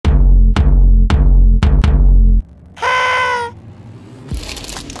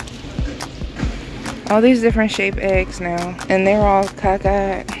All these different shaped eggs now. And they're all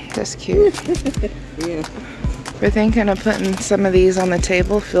cockeyed. That's cute. Yeah. We're thinking of putting some of these on the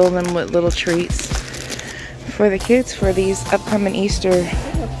table, fill them with little treats for the kids for these upcoming Easter.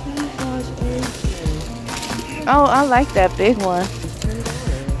 Oh, I like that big one.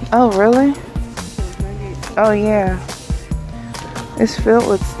 Oh, really? Oh, yeah. It's filled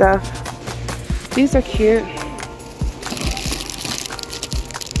with stuff. These are cute.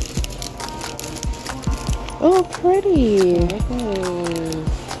 Oh, pretty.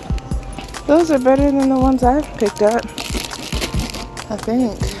 Those are better than the ones I've picked up, I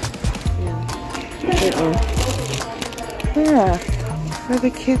think. Yeah, for the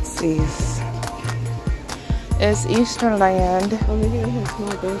kidsies. It's Easterland. Oh, maybe they have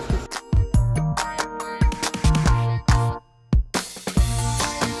small baskets.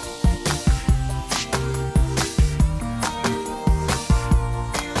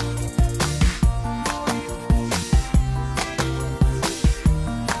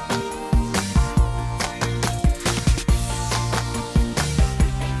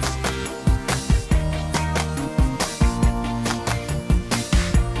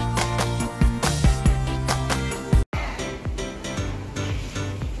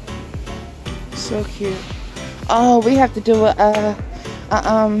 So cute. Oh, we have to do a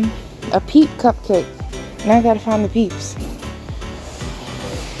Peep Cupcake. Now I gotta find the Peeps.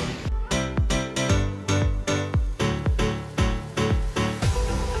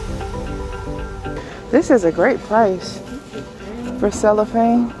 This is a great price for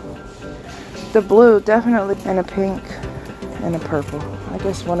cellophane. The blue, definitely, and a pink, and a purple. I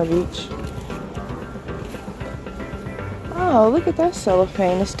guess one of each. Oh, look at that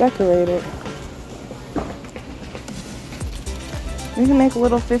cellophane. It's decorated. You can make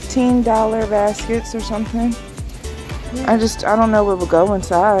little $15 baskets or something. Yeah. I don't know what will go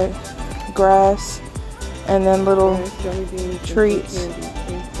inside. Grass and then little treats.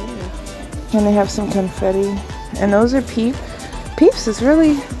 And they have some confetti. And those are Peeps is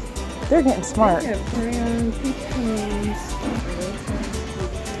really, they're getting smart. Yeah, crayons,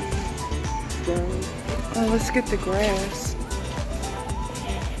 Oh, let's get the grass.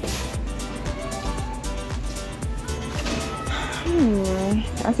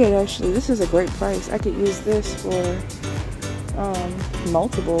 I could actually, this is a great price. I could use this for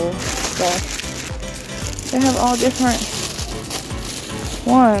multiple stuff. They have all different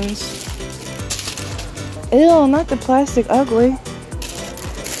ones. Ew, not the plastic ugly.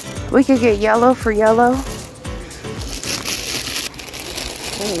 We could get yellow for yellow.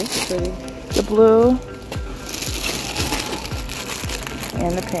 Oh, that's pretty. The blue.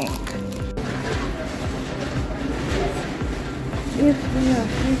 And the pink.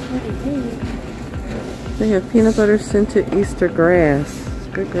 They have peanut butter scented Easter grass.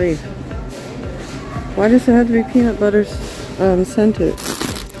 Good grief. Why does it have to be peanut butter scented?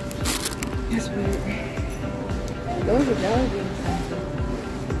 That's weird. Those are jelly beans.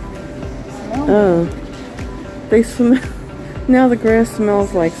 Oh. They smell. Now the grass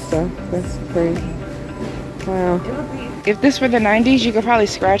smells like stuff. That's pretty. Wow. If this were the 90s, you could probably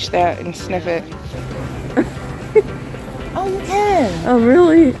scratch that and sniff it. Oh, you can. Oh,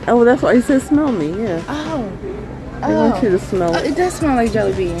 really? Oh, that's why you said smell me, yeah. Oh. I want you to smell it. It does smell like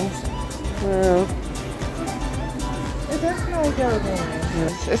jelly beans. Wow. It does smell like jelly beans.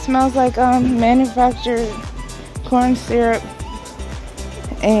 Yes. It smells like manufactured corn syrup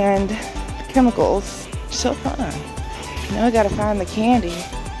and chemicals. So fun. Now we gotta find the candy.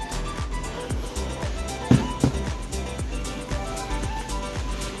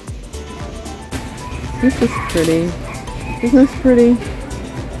 This is pretty. Isn't this pretty?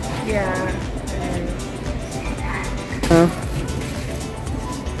 Yeah. Oh.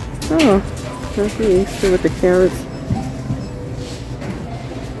 Oh. That's the Easter with the carrots.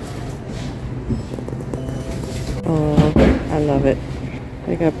 Oh, I love it.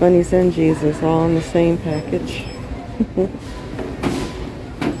 They got bunnies and Jesus all in the same package.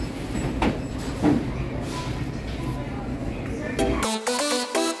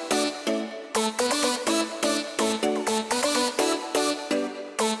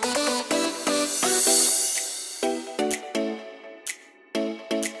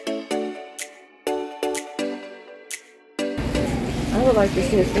 I would like to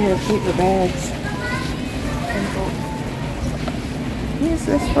see if they have paper bags. Yes,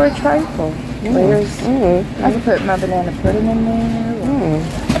 it's for a trifle. Yeah. Layers. Oh, I can put my banana pudding in there.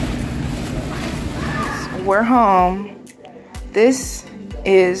 oh. We're home. This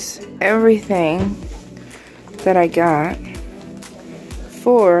is everything that I got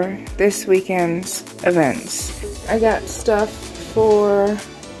for this weekend's events. I got stuff for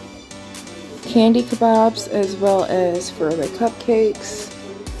candy kebabs as well as for the cupcakes.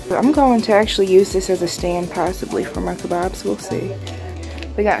 I'm going to actually use this as a stand possibly for my kebabs. We'll see.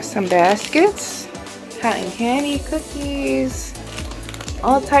 We got some baskets, cotton candy, cookies,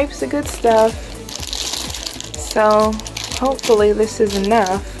 all types of good stuff. So hopefully this is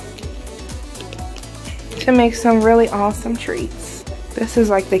enough to make some really awesome treats. This is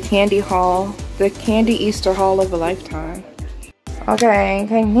like the candy haul, the candy Easter haul of a lifetime. Okay,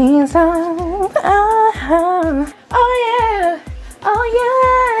 cookies on. Oh yeah, oh yeah.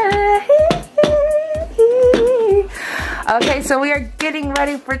 Okay, so we are getting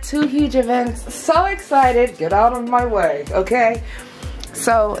ready for 2 huge events. So excited, get out of my way, okay?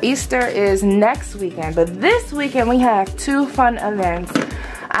 So Easter is next weekend, but this weekend we have 2 fun events.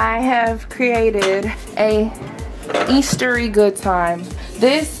 I have created a Eastery good time.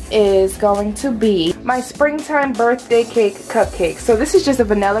 This is going to be my springtime birthday cake cupcake. So this is just a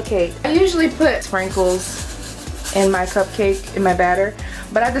vanilla cake. I usually put sprinkles in my cupcake, in my batter,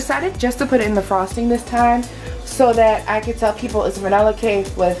 but I decided just to put it in the frosting this time so that I could tell people it's vanilla cake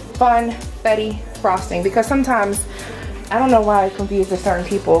with fun, fetty frosting, because sometimes, I don't know why I confuse certain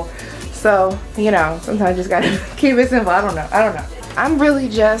people. So, you know, sometimes you just gotta keep it simple. I don't know. I'm really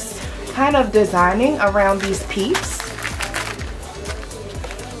just kind of designing around these peeps.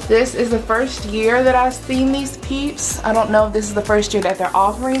 This is the first year that I've seen these peeps. I don't know if this is the first year that they're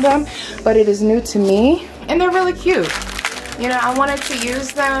offering them, but it is new to me, and they're really cute. You know, I wanted to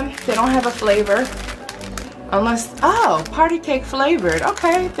use them. They don't have a flavor. Unless, oh, party cake flavored.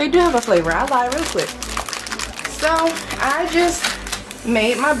 Okay, they do have a flavor. I'll lie real quick. So I just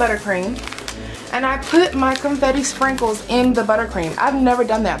made my buttercream and I put my confetti sprinkles in the buttercream. I've never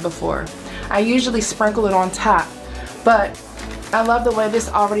done that before. I usually sprinkle it on top, but I love the way this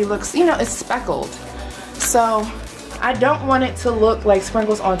already looks. You know, it's speckled. So I don't want it to look like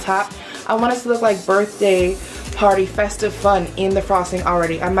sprinkles on top. I want it to look like birthday party festive fun in the frosting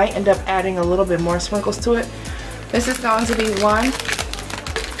already. I might end up adding a little bit more sprinkles to it. This is going to be one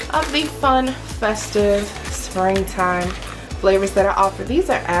of the fun festive springtime flavors that I offer. These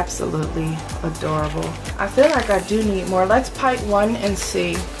are absolutely adorable. I feel like I do need more. Let's pipe one and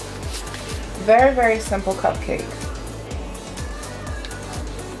see. Very, very simple cupcake.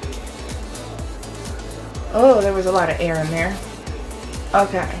 Oh, there was a lot of air in there.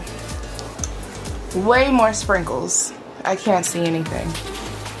 Okay. Way more sprinkles. I can't see anything.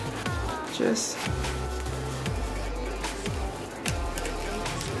 Just...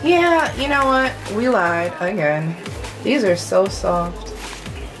 yeah, you know what? We lied again. These are so soft.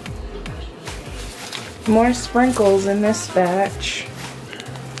 More sprinkles in this batch.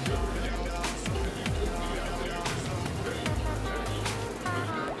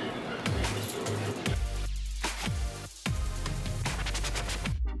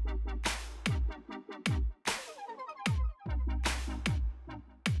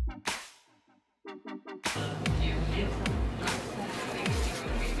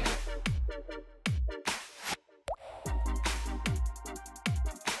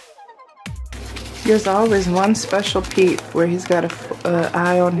 There's always one special peep where he's got a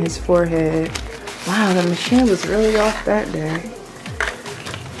eye on his forehead. Wow, the machine was really off that day.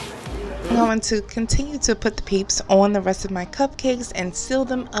 I'm going to continue to put the peeps on the rest of my cupcakes and seal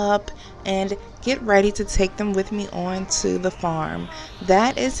them up and get ready to take them with me on to the farm.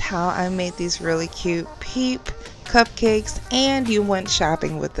 That is how I made these really cute peep cupcakes, and you went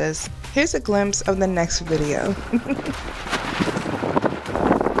shopping with us. Here's a glimpse of the next video.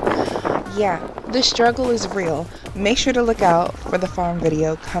 Yeah, the struggle is real. Make sure to look out for the farm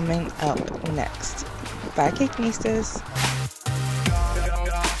video coming up next. Bye, Cake Nistas.